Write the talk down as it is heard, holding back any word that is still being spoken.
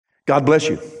God bless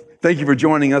you. Thank you for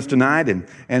joining us tonight.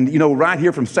 And right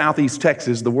here from Southeast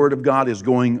Texas, the Word of God is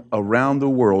going around the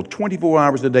world 24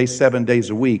 hours a day, 7 days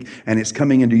a week. And it's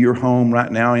coming into your home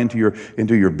right now, into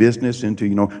your business,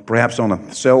 into, perhaps on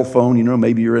a cell phone.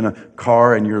 Maybe you're in a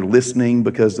car and you're listening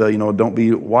because, don't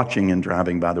be watching and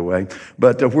driving, by the way.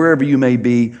 But wherever you may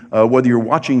be, whether you're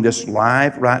watching this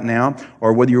live right now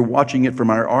or whether you're watching it from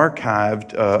our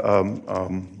archived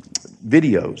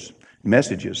videos,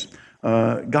 messages,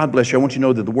 God bless you. I want you to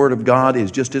know that the Word of God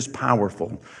is just as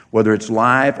powerful, whether it's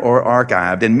live or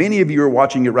archived. And many of you are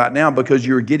watching it right now because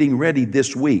you're getting ready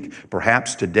this week,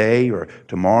 perhaps today or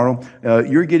tomorrow.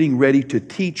 You're getting ready to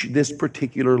teach this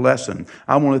particular lesson.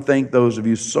 I want to thank those of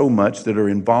you so much that are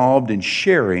involved in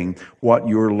sharing what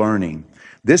you're learning.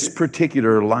 This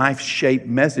particular life-shaped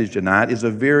message tonight is a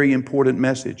very important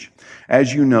message.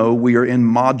 As you know, we are in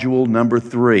module number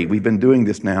 3. We've been doing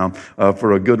this now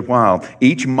for a good while.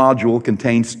 Each module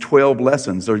contains 12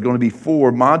 lessons. There's going to be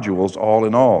 4 modules all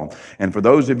in all. And for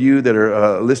those of you that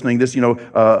are listening to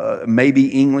this, maybe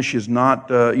English is not,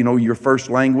 your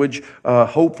first language.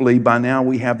 Hopefully by now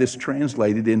we have this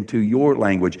translated into your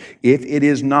language. If it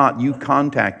is not, you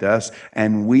contact us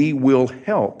and we will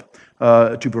help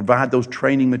to provide those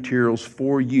training materials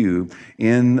for you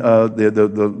in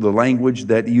the language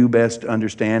that you best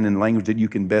understand and language that you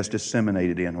can best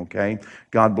disseminate it in, okay?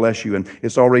 God bless you. And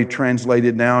it's already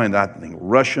translated now in, I think,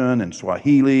 Russian and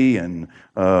Swahili and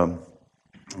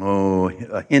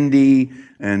Hindi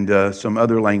and some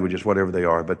other languages, whatever they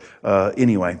are. But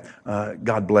anyway,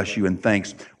 God bless you and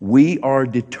thanks. We are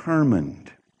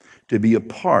determined to be a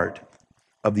part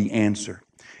of the answer.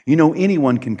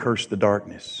 Anyone can curse the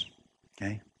darkness.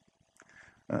 Okay?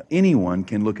 Anyone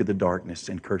can look at the darkness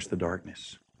and curse the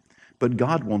darkness. But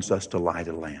God wants us to light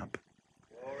a lamp.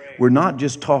 We're not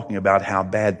just talking about how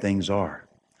bad things are,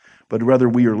 but rather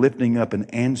we are lifting up an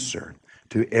answer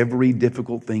to every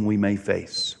difficult thing we may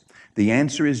face. The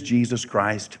answer is Jesus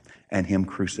Christ and Him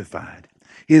crucified.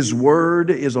 His Word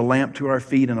is a lamp to our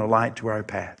feet and a light to our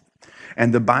path.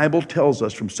 And the Bible tells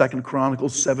us from 2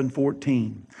 Chronicles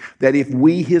 7:14 that if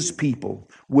we, His people,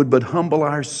 would but humble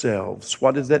ourselves,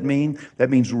 what does that mean? That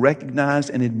means recognize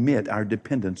and admit our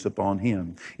dependence upon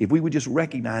Him. If we would just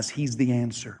recognize He's the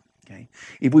answer. Okay?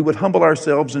 If we would humble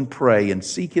ourselves and pray and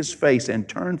seek His face and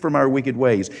turn from our wicked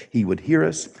ways, He would hear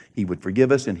us, He would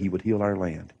forgive us, and He would heal our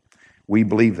land. We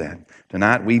believe that.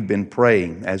 Tonight we've been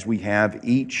praying as we have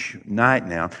each night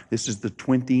now. This is the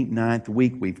 29th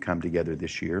week we've come together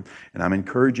this year. And I'm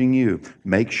encouraging you,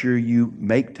 make sure you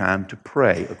make time to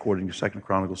pray according to 2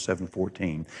 Chronicles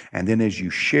 7:14. And then as you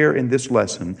share in this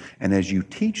lesson and as you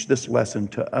teach this lesson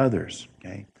to others,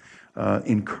 okay,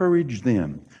 encourage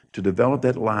them to develop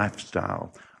that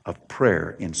lifestyle of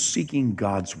prayer in seeking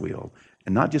God's will.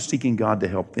 And not just seeking God to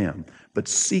help them, but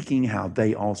seeking how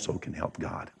they also can help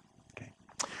God.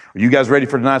 Are you guys ready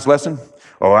for tonight's lesson?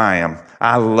 Oh, I am.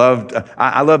 I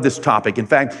love this topic. In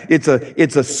fact, it's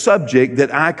a subject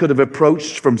that I could have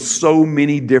approached from so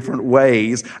many different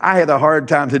ways. I had a hard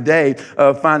time today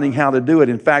finding how to do it.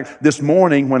 In fact, this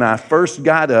morning when I first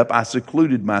got up, I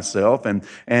secluded myself and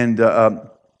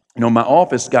my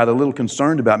office got a little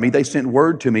concerned about me. They sent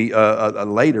word to me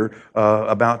later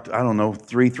about,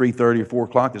 3:30 or 4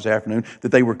 o'clock this afternoon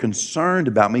that they were concerned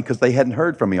about me because they hadn't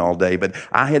heard from me all day. But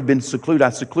I had been secluded. I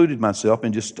secluded myself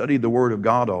and just studied the Word of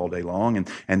God all day long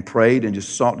and prayed and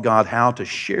just sought God how to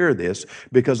share this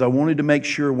because I wanted to make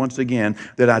sure once again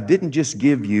that I didn't just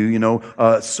give you,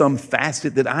 some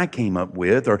facet that I came up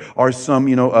with or some,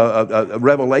 a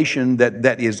revelation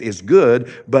that is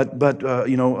good, but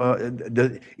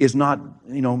is not,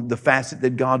 the facet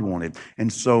that God wanted.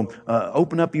 And so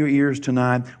open up your ears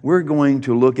tonight. We're going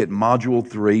to look at Module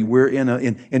 3. We're in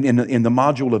the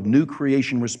module of New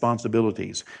Creation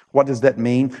Responsibilities. What does that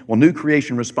mean? Well, New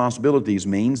Creation Responsibilities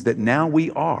means that now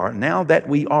that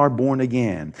we are born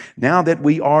again, now that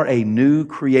we are a new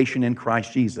creation in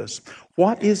Christ Jesus,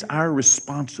 what is our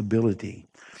responsibility?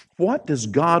 What does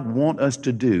God want us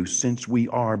to do since we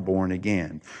are born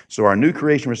again? So our New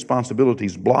Creation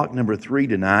Responsibilities, block number 3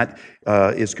 tonight,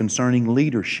 is concerning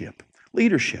leadership.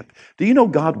 Leadership. Do you know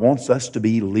God wants us to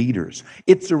be leaders?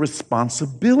 It's a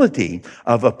responsibility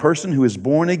of a person who is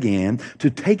born again to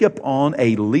take up on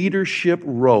a leadership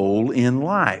role in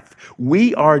life.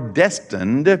 We are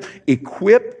destined,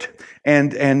 equipped,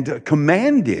 and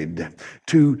commanded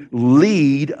to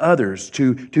lead others,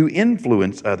 to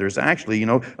influence others, actually,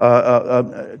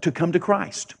 to come to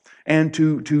Christ and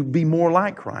to be more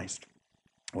like Christ.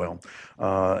 Well,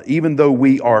 even though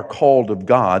we are called of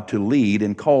God to lead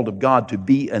and called of God to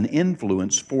be an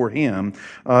influence for Him,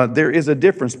 there is a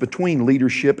difference between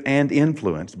leadership and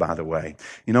influence, by the way.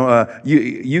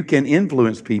 You can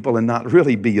influence people and not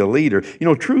really be a leader.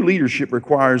 True leadership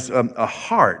requires a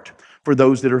heart for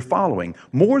those that are following,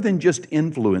 more than just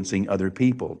influencing other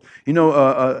people.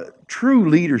 True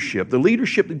leadership, the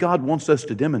leadership that God wants us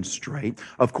to demonstrate,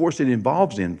 of course, it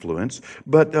involves influence,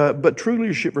 but true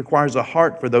leadership requires a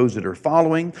heart for those that are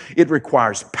following. It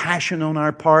requires passion on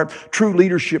our part. True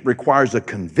leadership requires a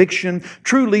conviction.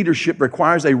 True leadership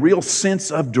requires a real sense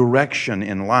of direction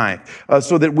in life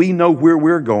so that we know where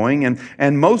we're going.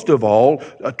 And most of all,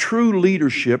 true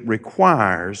leadership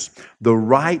requires the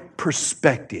right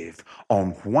perspective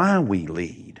on why we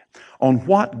lead, on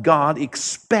what God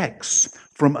expects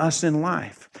from us in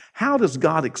life. How does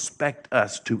God expect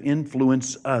us to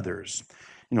influence others?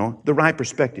 The right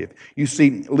perspective. You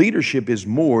see, leadership is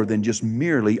more than just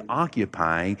merely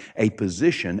occupying a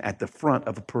position at the front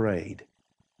of a parade.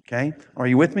 Okay? Are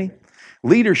you with me?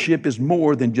 Leadership is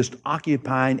more than just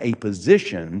occupying a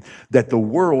position that the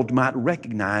world might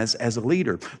recognize as a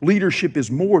leader. Leadership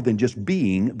is more than just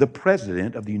being the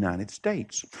President of the United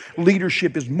States.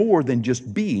 Leadership is more than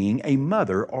just being a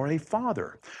mother or a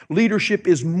father. Leadership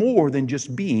is more than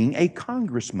just being a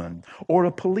congressman or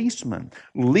a policeman.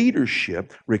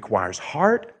 Leadership requires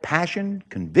heart, passion,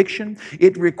 conviction.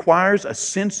 It requires a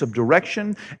sense of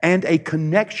direction and a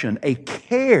connection, a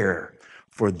care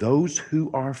for those who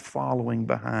are following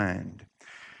behind.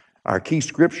 Our key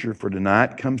scripture for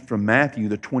tonight comes from Matthew,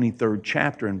 the 23rd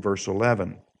chapter, and verse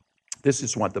 11. This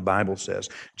is what the Bible says.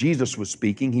 Jesus was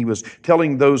speaking. He was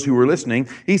telling those who were listening.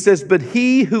 He says, "But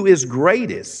he who is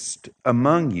greatest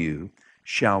among you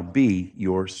shall be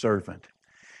your servant."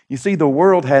 You see, the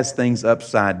world has things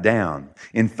upside down.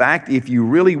 In fact, if you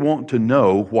really want to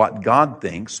know what God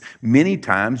thinks, many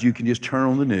times you can just turn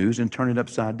on the news and turn it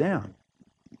upside down.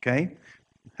 Okay?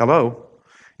 Hello?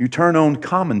 You turn on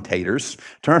commentators,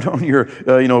 turn on your,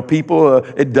 people.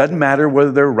 It doesn't matter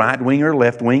whether they're right-wing or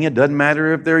left-wing. It doesn't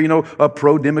matter if they're, a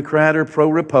pro-Democrat or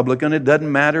pro-Republican. It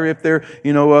doesn't matter if they're,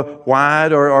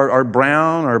 white or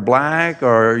brown or black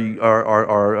or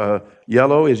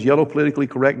yellow. Is yellow politically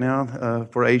correct now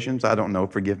for Asians? I don't know.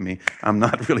 Forgive me. I'm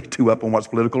not really too up on what's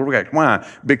politically correct. Why?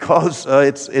 Because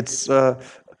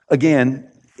again,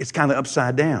 it's kind of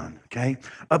upside down. Okay,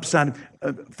 upside.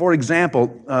 For example,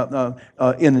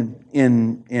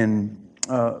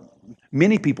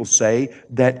 many people say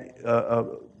that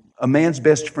a man's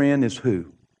best friend is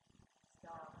who?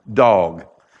 Dog.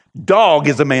 Dog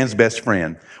is a man's best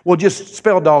friend. Well, just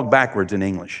spell dog backwards in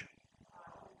English.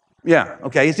 Yeah,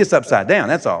 okay, it's just upside down,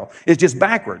 that's all. It's just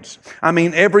backwards. I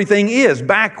mean, everything is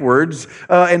backwards,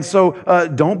 and so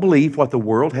don't believe what the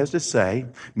world has to say.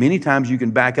 Many times you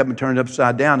can back up and turn it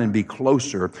upside down and be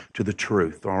closer to the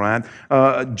truth, all right?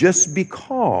 Just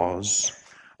because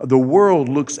the world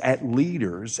looks at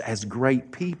leaders as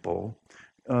great people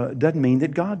doesn't mean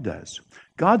that God does.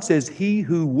 God says, "He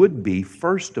who would be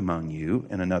first among you,"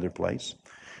 in another place,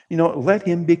 let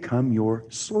him become your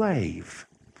slave.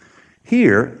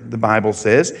 Here, the Bible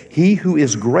says, "He who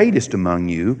is greatest among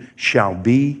you shall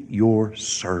be your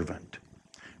servant."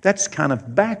 That's kind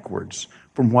of backwards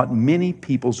from what many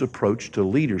people's approach to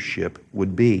leadership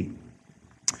would be.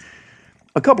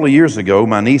 A couple of years ago,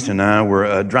 my niece and I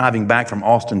were driving back from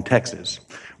Austin, Texas.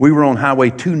 We were on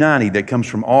Highway 290 that comes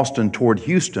from Austin toward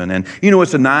Houston. And,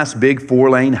 it's a nice big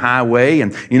 4-lane highway.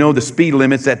 And, the speed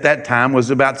limits at that time was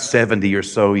about 70 or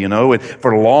so,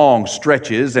 for long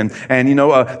stretches. And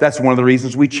that's one of the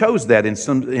reasons we chose that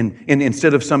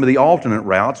instead of some of the alternate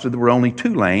routes that were only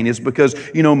 2-lane is because,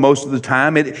 most of the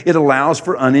time it allows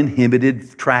for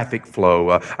uninhibited traffic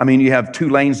flow. You have 2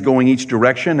 lanes going each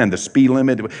direction and the speed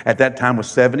limit at that time was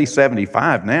 70,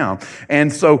 75 now.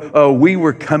 And so we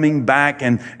were coming back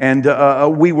and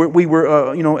we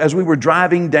were as we were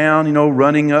driving down,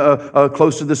 running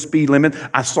close to the speed limit,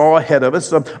 I saw ahead of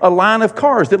us a line of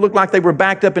cars that looked like they were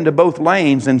backed up into both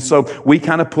lanes. And so we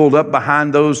kind of pulled up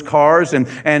behind those cars and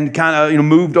kind of,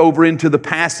 moved over into the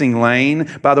passing lane.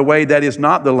 By the way, that is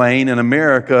not the lane in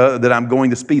America that I'm going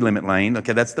the speed limit lane.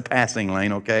 Okay, that's the passing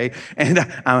lane, okay? And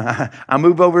I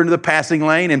moved over into the passing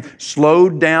lane and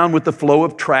slowed down with the flow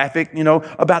of traffic,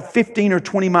 about 15 or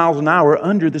 20 miles an hour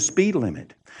under the speed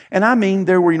limit. And I mean,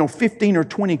 there were, 15 or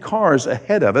 20 cars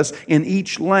ahead of us in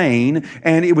each lane.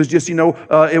 And it was just,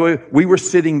 we were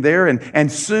sitting there,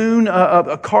 and soon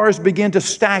cars began to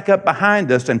stack up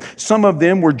behind us. And some of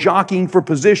them were jockeying for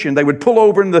position. They would pull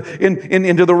over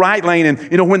into the right lane.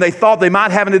 And, when they thought they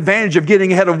might have an advantage of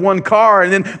getting ahead of one car,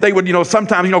 and then they would,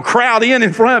 sometimes, crowd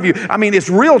in front of you. I mean, it's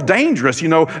real dangerous,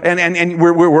 and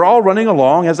we're all running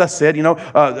along, as I said,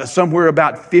 somewhere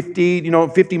about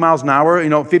 50 miles an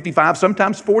hour, 55,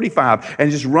 sometimes 45,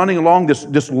 and just running along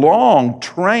this long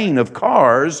train of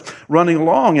cars running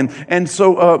along. And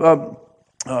so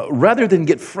rather than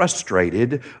get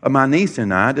frustrated, my niece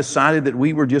and I decided that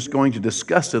we were just going to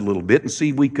discuss it a little bit and see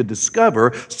if we could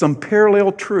discover some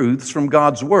parallel truths from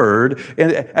God's Word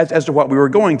as to what we were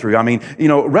going through. I mean,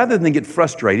 rather than get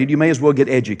frustrated, you may as well get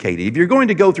educated. If you're going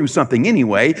to go through something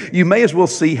anyway, you may as well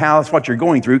see how what you're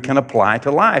going through can apply to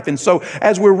life. And so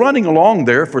as we're running along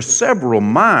there for several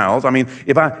miles, I mean,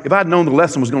 if I'd known the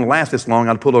lesson was going to last this long,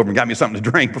 I'd pulled over and got me something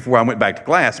to drink before I went back to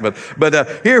class.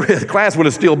 But here, class would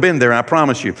have still been there, I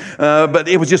promise you. But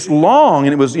it was just long,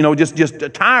 and it was,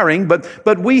 just tiring.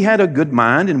 But we had a good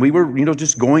mind, and we were,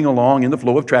 just going along in the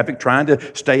flow of traffic, trying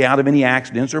to stay out of any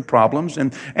accidents or problems.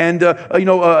 And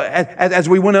as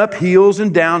we went up hills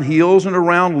and down hills and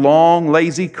around long,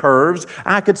 lazy curves,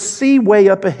 I could see way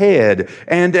up ahead.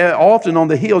 And often on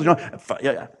the hills,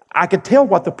 I could tell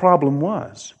what the problem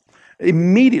was.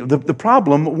 Immediately, the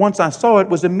problem, once I saw it,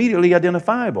 was immediately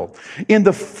identifiable. In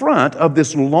the front of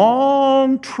this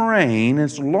long train,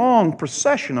 this long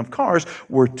procession of cars,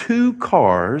 were two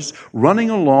cars running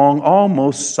along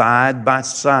almost side by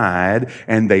side,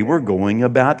 and they were going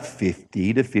about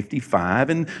 50 to 55,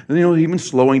 and even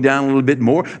slowing down a little bit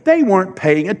more. They weren't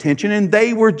paying attention, and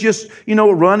they were just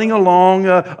running along,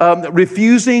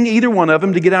 refusing, either one of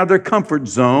them, to get out of their comfort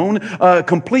zone,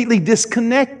 completely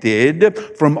disconnected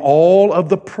from all of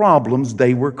the problems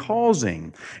they were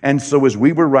causing. And so as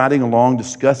we were riding along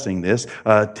discussing this,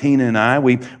 Tina and I,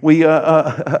 we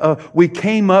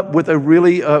came up with a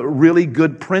really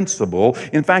good principle.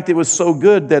 In fact, it was so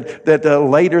good that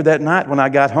later that night when I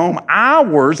got home,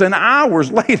 hours and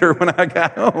hours later when I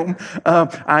got home,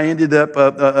 I ended up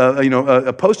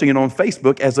posting it on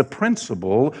Facebook as a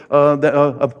principle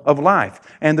of life.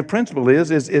 And the principle is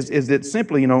that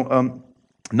simply,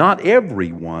 not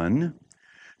everyone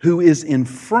who is in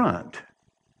front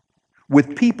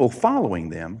with people following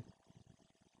them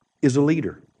is a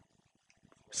leader.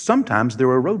 Sometimes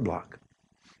they're a roadblock.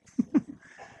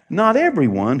 Not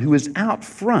everyone who is out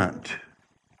front,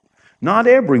 not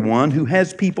everyone who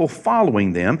has people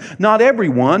following them, not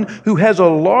everyone who has a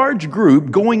large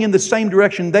group going in the same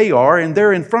direction they are and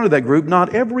they're in front of that group,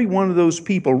 not every one of those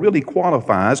people really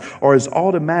qualifies or is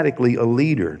automatically a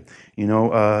leader.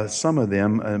 Some of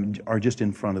them are just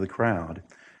in front of the crowd.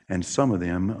 And some of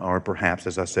them are perhaps,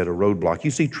 as I said, a roadblock.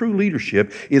 You see, true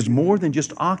leadership is more than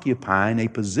just occupying a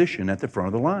position at the front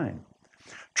of the line.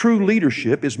 True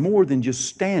leadership is more than just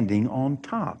standing on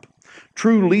top.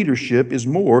 True leadership is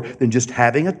more than just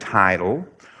having a title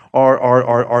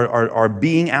or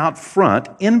being out front,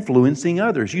 influencing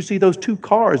others. You see, those two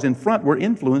cars in front were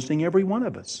influencing every one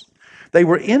of us. They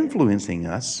were influencing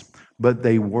us, but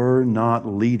they were not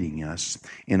leading us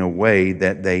in a way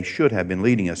that they should have been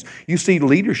leading us. You see,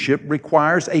 leadership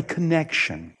requires a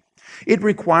connection. It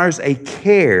requires a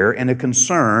care and a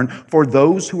concern for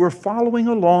those who are following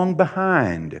along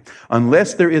behind.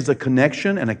 Unless there is a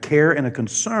connection and a care and a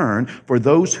concern for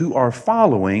those who are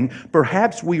following,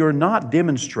 perhaps we are not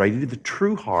demonstrating the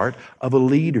true heart of a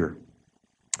leader.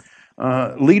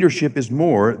 Leadership is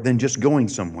more than just going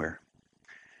somewhere.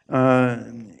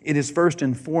 It is first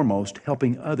and foremost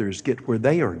helping others get where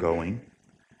they are going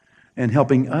and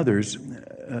helping others,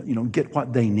 get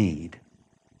what they need.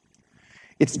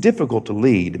 It's difficult to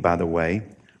lead, by the way,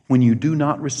 when you do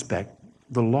not respect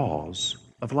the laws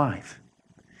of life.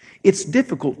 It's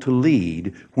difficult to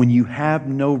lead when you have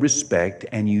no respect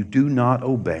and you do not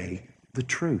obey the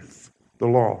truth, the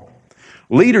law.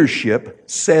 Leadership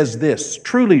says this.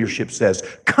 True leadership says,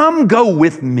 "Come go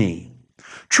with me."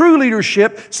 True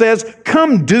leadership says,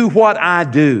 "Come do what I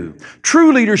do."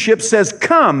 True leadership says,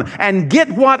 "Come and get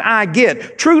what I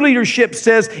get." True leadership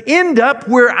says, "End up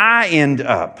where I end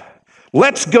up.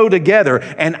 Let's go together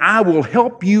and I will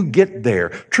help you get there."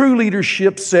 True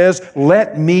leadership says,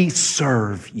 "Let me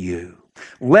serve you.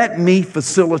 Let me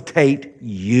facilitate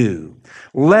you.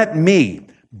 Let me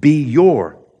be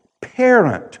your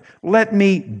parent. Let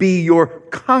me be your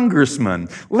congressman.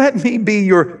 Let me be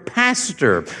your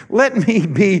pastor. Let me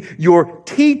be your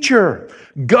teacher.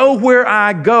 Go where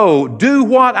I go. Do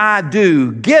what I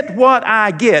do. Get what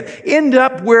I get. End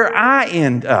up where I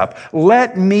end up.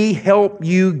 Let me help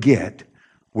you get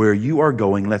where you are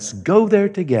going. Let's go there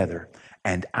together,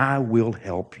 and I will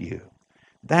help you.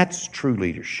 That's true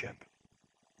leadership.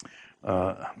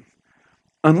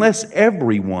 Unless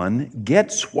everyone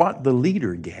gets what the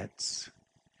leader gets,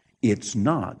 it's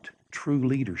not true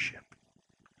leadership.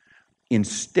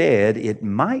 Instead, it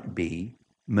might be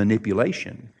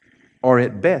manipulation or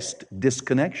at best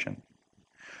disconnection.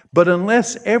 But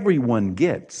unless everyone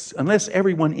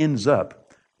ends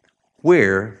up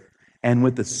where and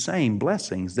with the same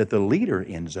blessings that the leader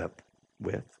ends up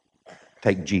with,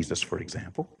 take Jesus for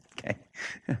example, okay?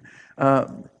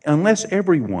 Unless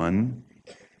everyone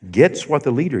gets what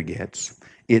the leader gets,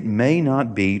 it may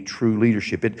not be true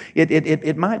leadership.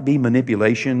 It might be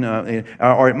manipulation,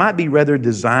 or it might be rather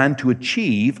designed to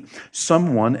achieve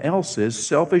someone else's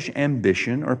selfish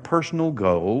ambition or personal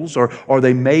goals, or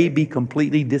they may be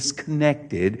completely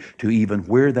disconnected to even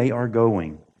where they are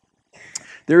going.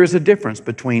 There is a difference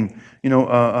between,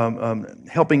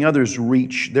 helping others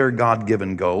reach their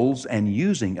God-given goals and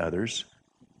using others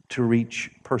to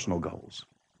reach personal goals.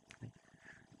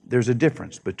 There's a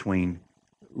difference between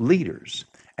leaders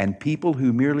and people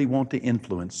who merely want to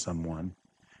influence someone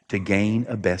to gain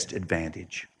a best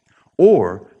advantage,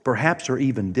 or perhaps are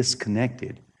even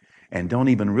disconnected and don't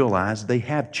even realize they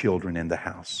have children in the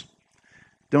house,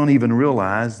 don't even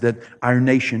realize that our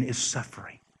nation is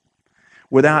suffering,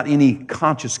 without any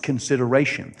conscious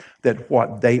consideration that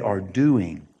what they are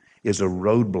doing is a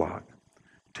roadblock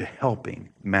to helping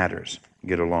matters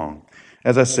get along.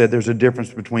 As I said, there's a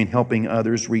difference between helping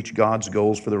others reach God's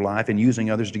goals for their life and using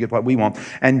others to get what we want.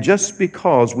 And just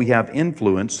because we have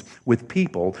influence with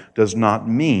people does not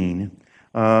mean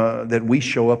that we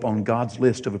show up on God's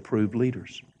list of approved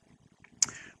leaders.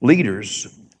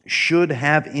 Leaders should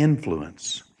have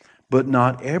influence, but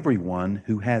not everyone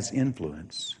who has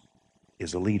influence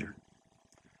is a leader.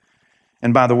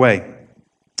 And by the way,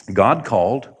 God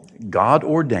called, God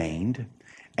ordained,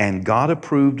 and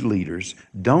God-approved leaders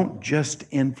don't just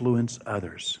influence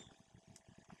others.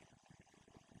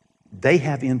 They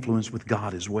have influence with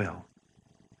God as well.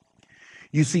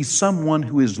 You see, someone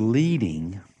who is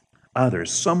leading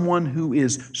others, someone who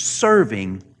is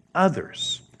serving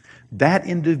others, that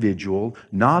individual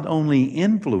not only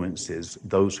influences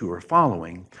those who are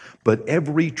following, but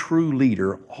every true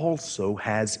leader also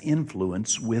has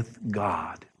influence with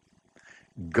God.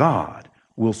 God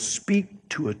will speak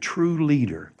to a true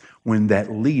leader when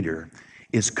that leader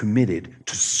is committed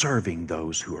to serving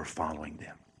those who are following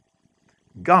them.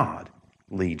 God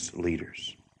leads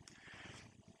leaders.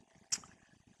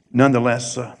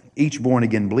 Nonetheless, each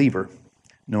born-again believer,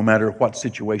 no matter what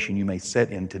situation you may sit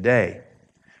in today,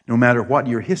 no matter what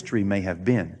your history may have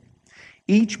been,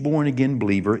 each born-again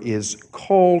believer is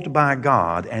called by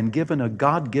God and given a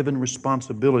God-given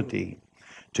responsibility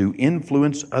to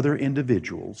influence other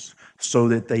individuals so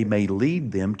that they may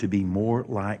lead them to be more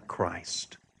like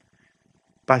Christ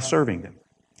by serving them.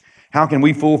 How can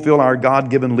we fulfill our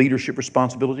God-given leadership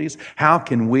responsibilities? How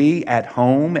can we at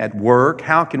home, at work,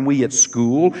 how can we at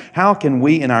school, how can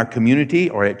we in our community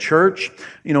or at church,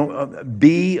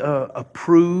 be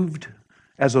approved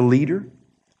as a leader?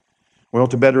 Well,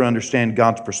 to better understand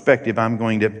God's perspective, I'm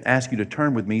going to ask you to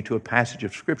turn with me to a passage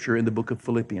of Scripture in the book of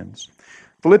Philippians.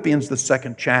 Philippians, the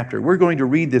 2nd chapter. We're going to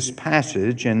read this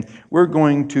passage and we're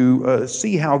going to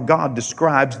see how God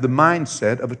describes the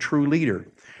mindset of a true leader.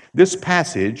 This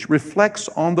passage reflects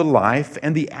on the life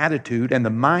and the attitude and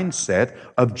the mindset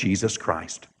of Jesus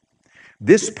Christ.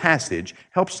 This passage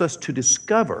helps us to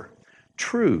discover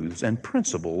truths and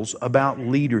principles about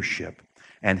leadership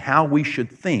and how we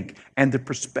should think and the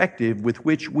perspective with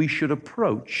which we should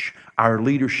approach our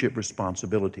leadership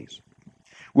responsibilities.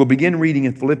 We'll begin reading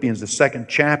in Philippians, the 2nd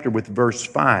chapter with verse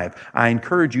 5. I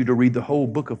encourage you to read the whole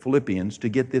book of Philippians to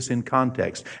get this in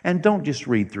context. And don't just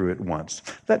read through it once.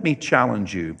 Let me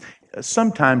challenge you.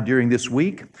 Sometime during this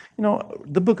week,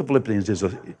 the book of Philippians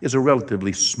is a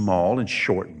relatively small and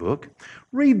short book.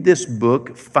 Read this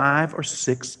book 5 or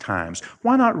 6 times.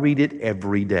 Why not read it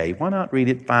every day? Why not read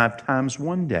it 5 times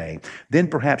one day? Then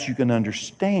perhaps you can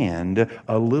understand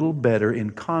a little better in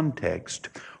context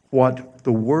what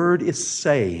the Word is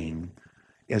saying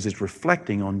as it's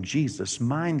reflecting on Jesus'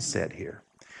 mindset here.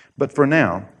 But for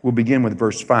now, we'll begin with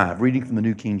verse 5, reading from the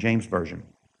New King James Version.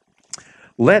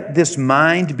 Let this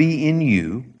mind be in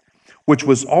you, which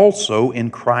was also in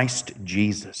Christ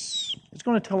Jesus. It's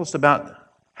going to tell us about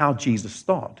how Jesus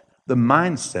thought, the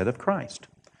mindset of Christ.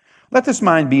 Let this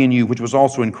mind be in you, which was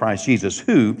also in Christ Jesus,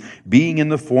 who, being in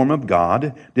the form of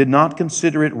God, did not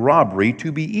consider it robbery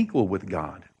to be equal with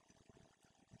God,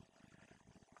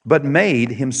 but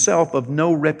made himself of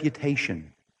no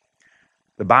reputation.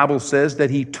 The Bible says that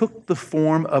he took the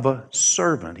form of a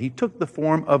servant. He took the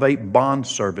form of a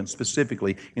bondservant,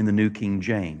 specifically in the New King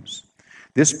James.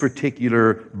 This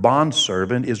particular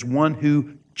bondservant is one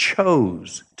who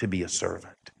chose to be a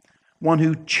servant, one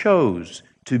who chose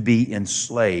to be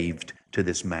enslaved to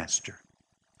this master.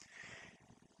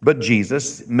 But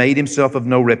Jesus made himself of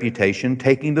no reputation,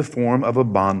 taking the form of a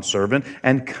bondservant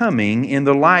and coming in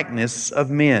the likeness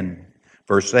of men.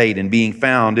 Verse 8, and being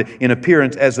found in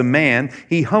appearance as a man,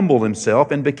 he humbled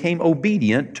himself and became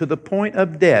obedient to the point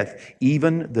of death,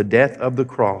 even the death of the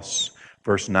cross.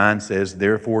 Verse 9 says,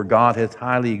 therefore God hath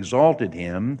highly exalted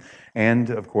him. And,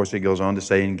 of course, it goes on to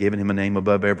say, and given him a name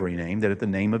above every name, that at the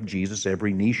name of Jesus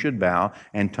every knee should bow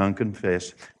and tongue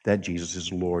confess that Jesus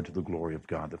is Lord, to the glory of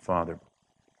God the Father.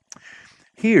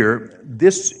 Here,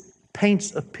 this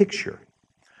paints a picture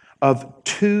of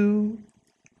two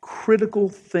critical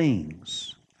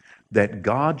things that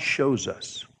God shows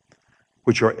us,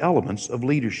 which are elements of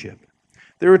leadership.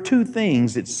 There are two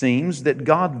things, it seems, that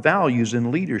God values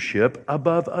in leadership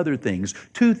above other things.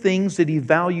 Two things that He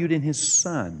valued in His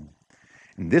Son.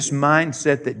 And this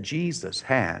mindset that Jesus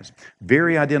has,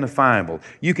 very identifiable.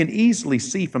 You can easily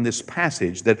see from this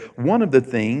passage that one of the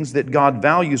things that God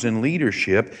values in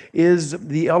leadership is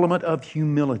the element of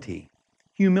humility.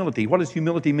 Humility. What does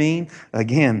humility mean?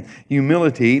 Again,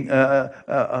 humility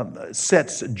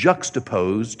sets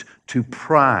juxtaposed to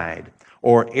pride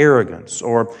or arrogance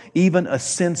or even a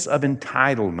sense of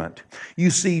entitlement. You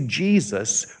see,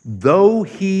 Jesus, though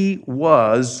He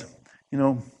was,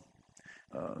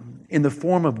 in the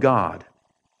form of God,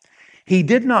 He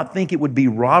did not think it would be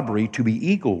robbery to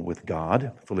be equal with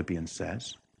God, Philippians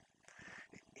says.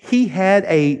 He had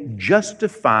a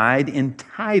justified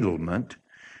entitlement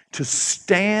to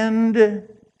stand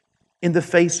in the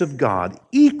face of God,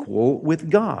 equal with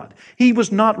God. He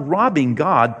was not robbing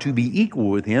God to be equal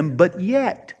with Him, but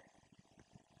yet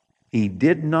He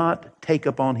did not take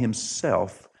upon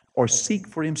Himself or seek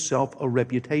for Himself a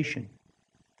reputation.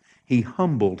 He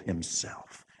humbled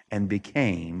Himself and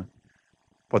became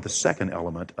what the second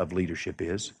element of leadership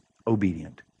is,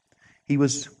 obedient. He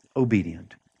was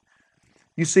obedient.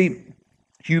 You see,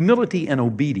 humility and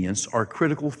obedience are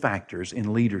critical factors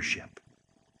in leadership.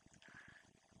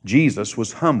 Jesus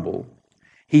was humble.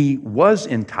 He was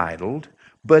entitled,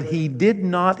 but He did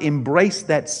not embrace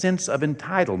that sense of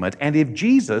entitlement. And if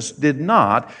Jesus did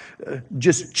not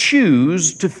just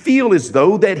choose to feel as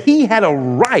though that He had a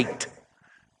right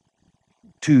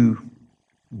to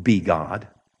be God,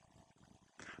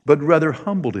 but rather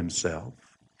humbled Himself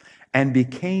and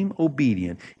became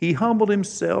obedient. He humbled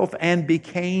Himself and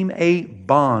became a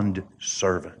bond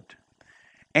servant.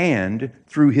 And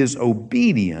through His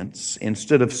obedience,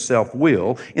 instead of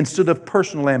self-will, instead of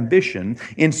personal ambition,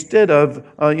 instead of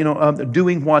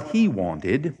doing what He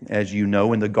wanted, as you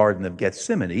know in the Garden of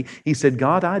Gethsemane, He said,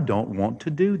 God, I don't want to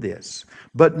do this,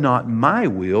 but not my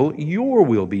will, your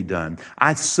will be done.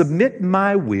 I submit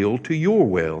my will to your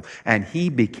will. And He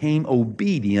became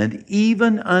obedient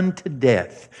even unto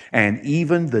death, and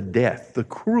even the death, the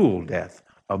cruel death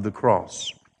of the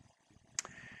cross.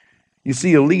 You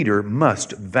see, a leader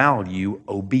must value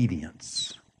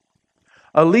obedience.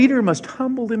 A leader must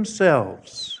humble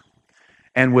themselves,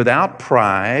 and without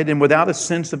pride and without a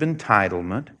sense of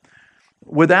entitlement,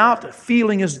 without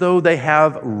feeling as though they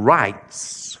have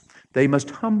rights, they must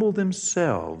humble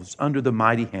themselves under the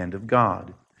mighty hand of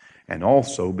God and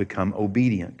also become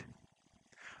obedient.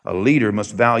 A leader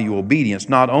must value obedience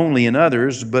not only in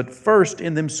others, but first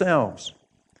in themselves.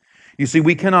 You see,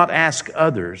 we cannot ask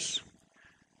others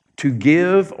to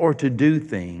give or to do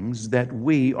things that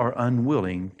we are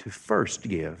unwilling to first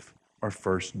give or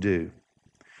first do.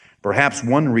 Perhaps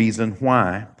one reason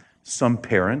why some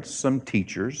parents, some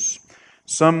teachers,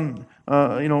 some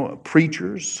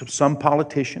preachers, some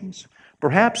politicians,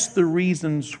 perhaps the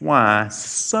reasons why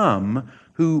some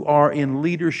who are in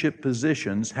leadership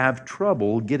positions have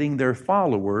trouble getting their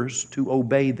followers to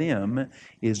obey them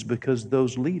is because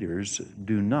those leaders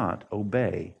do not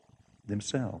obey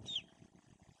themselves.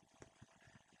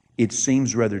 It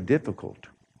seems rather difficult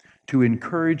to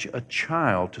encourage a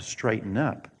child to straighten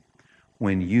up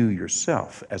when you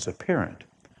yourself, as a parent,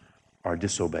 are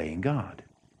disobeying God.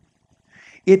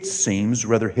 It seems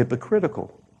rather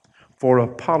hypocritical for a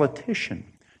politician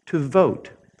to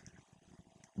vote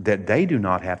that they do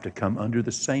not have to come under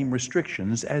the same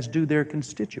restrictions as do their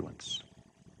constituents.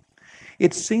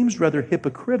 It seems rather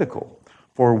hypocritical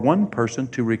for one person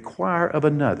to require of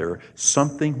another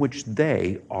something which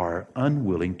they are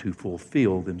unwilling to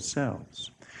fulfill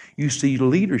themselves. You see,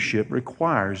 leadership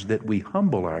requires that we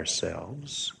humble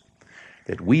ourselves,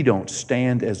 that we don't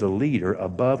stand as a leader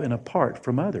above and apart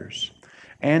from others,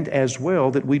 and as well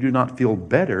that we do not feel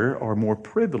better or more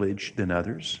privileged than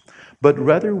others, but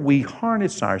rather we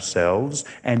harness ourselves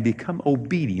and become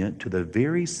obedient to the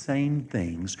very same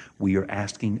things we are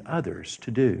asking others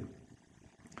to do.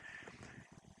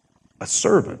 A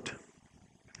servant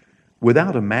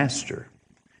without a master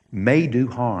may do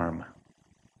harm,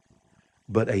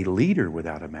 but a leader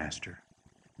without a master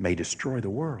may destroy the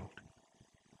world.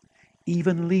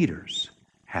 Even leaders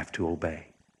have to obey.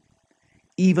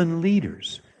 Even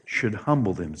leaders should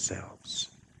humble themselves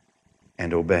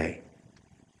and obey.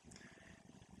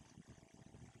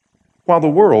 While the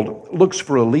world looks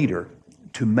for a leader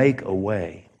to make a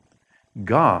way,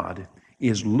 God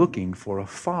is looking for a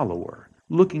follower,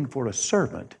 looking for a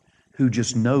servant who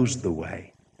just knows the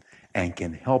way and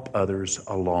can help others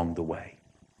along the way.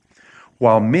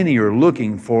 While many are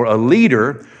looking for a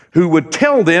leader who would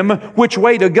tell them which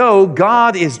way to go,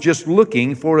 God is just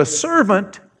looking for a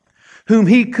servant whom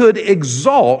He could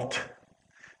exalt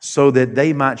so that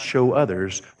they might show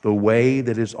others the way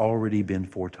that has already been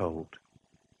foretold.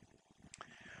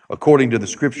 According to the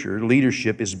Scripture,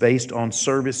 leadership is based on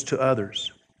service to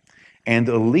others, and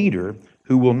a leader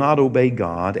who will not obey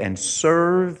God and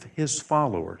serve his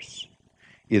followers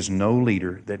is no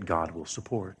leader that God will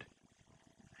support.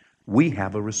 We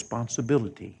have a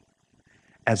responsibility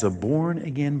as a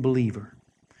born-again believer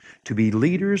to be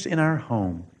leaders in our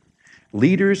home,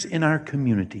 leaders in our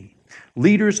community,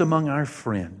 leaders among our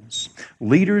friends,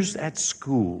 leaders at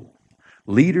school,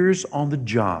 leaders on the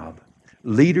job,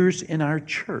 leaders in our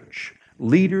church,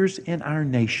 leaders in our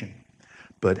nation.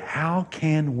 But how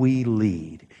can we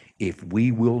lead if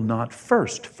we will not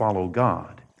first follow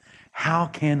God? How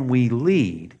can we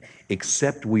lead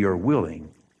except we are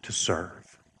willing to serve?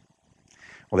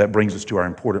 Well, that brings us to our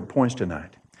important points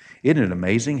tonight. Isn't it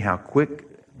amazing how quick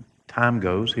time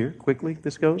goes here? Quickly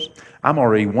this goes. I'm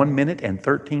already 1 minute and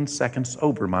 13 seconds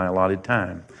over my allotted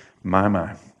time.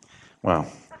 My. Wow.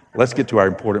 Let's get to our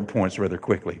important points rather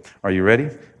quickly. Are you ready,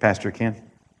 Pastor Ken?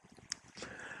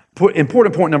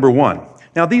 Important point number 1.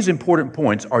 Now, these important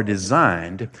points are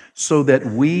designed so that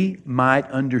we might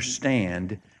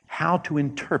understand how to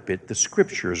interpret the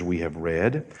scriptures we have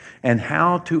read and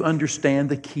how to understand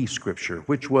the key scripture,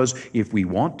 which was, if we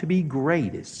want to be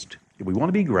greatest, if we want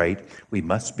to be great, we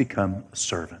must become a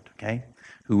servant, okay?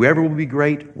 Whoever will be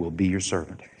great will be your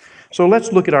servant. So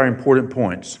let's look at our important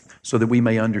points so that we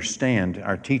may understand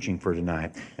our teaching for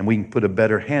tonight and we can put a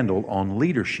better handle on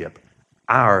leadership,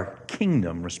 our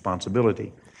kingdom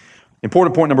responsibility.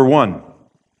 Important point number 1.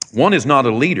 One is not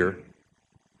a leader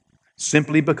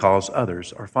simply because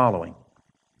others are following.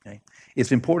 Okay?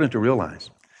 It's important to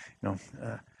realize,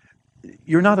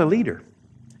 you're not a leader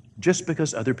just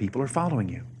because other people are following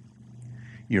you.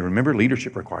 You remember,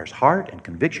 leadership requires heart and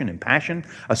conviction and passion,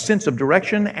 a sense of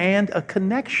direction and a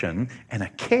connection and a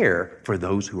care for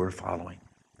those who are following.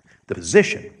 The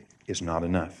position is not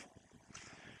enough.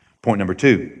 Point number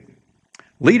 2.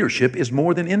 Leadership is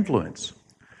more than influence.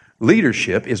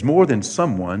 Leadership is more than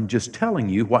someone just telling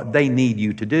you what they need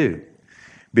you to do,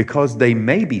 because they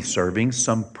may be serving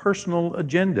some personal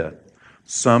agenda,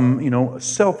 some,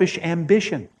 selfish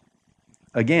ambition.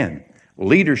 Again,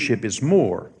 leadership is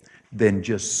more than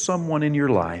just someone in your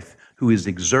life who is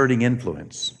exerting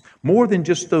influence, more than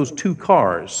just those 2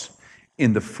 cars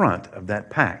in the front of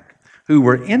that pack who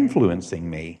were influencing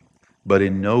me, but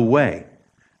in no way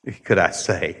could I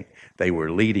say they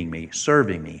were leading me,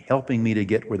 serving me, helping me to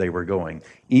get where they were going,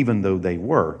 even though they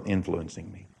were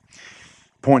influencing me.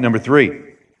 Point number 3.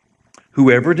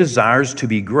 Whoever desires to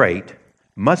be great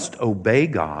must obey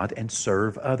God and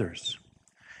serve others.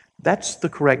 That's the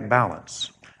correct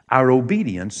balance. Our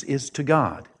obedience is to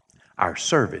God, our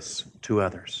service to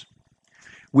others.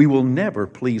 We will never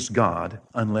please God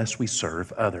unless we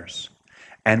serve others.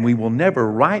 And we will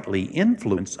never rightly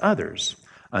influence others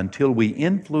until we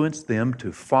influence them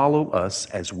to follow us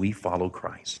as we follow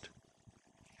Christ.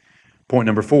 Point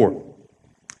number 4.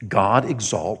 God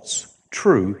exalts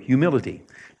true humility.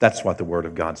 That's what the Word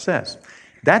of God says.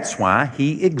 That's why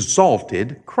He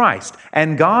exalted Christ.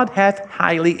 And God hath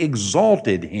highly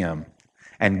exalted Him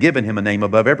and given Him a name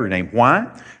above every name.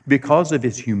 Why? Because of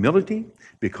His humility,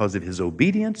 because of His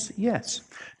obedience? Yes.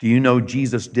 Do you know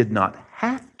Jesus did not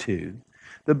have to?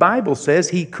 The Bible says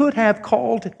He could have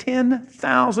called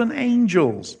 10,000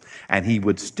 angels, and He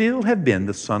would still have been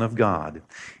the Son of God.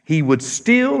 He would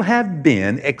still have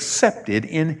been accepted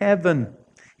in heaven.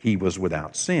 He was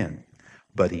without sin.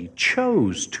 but he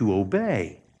chose to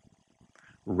obey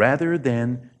rather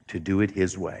than to do it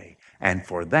his way. And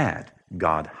for that,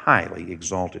 God highly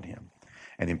exalted him.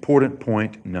 An important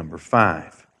point number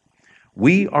 5.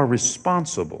 We are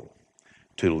responsible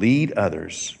to lead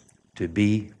others to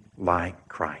be like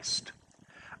Christ.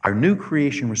 Our new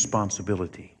creation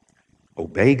responsibility: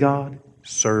 obey God,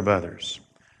 serve others,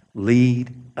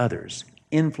 lead others,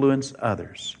 influence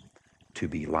others to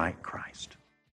be like Christ.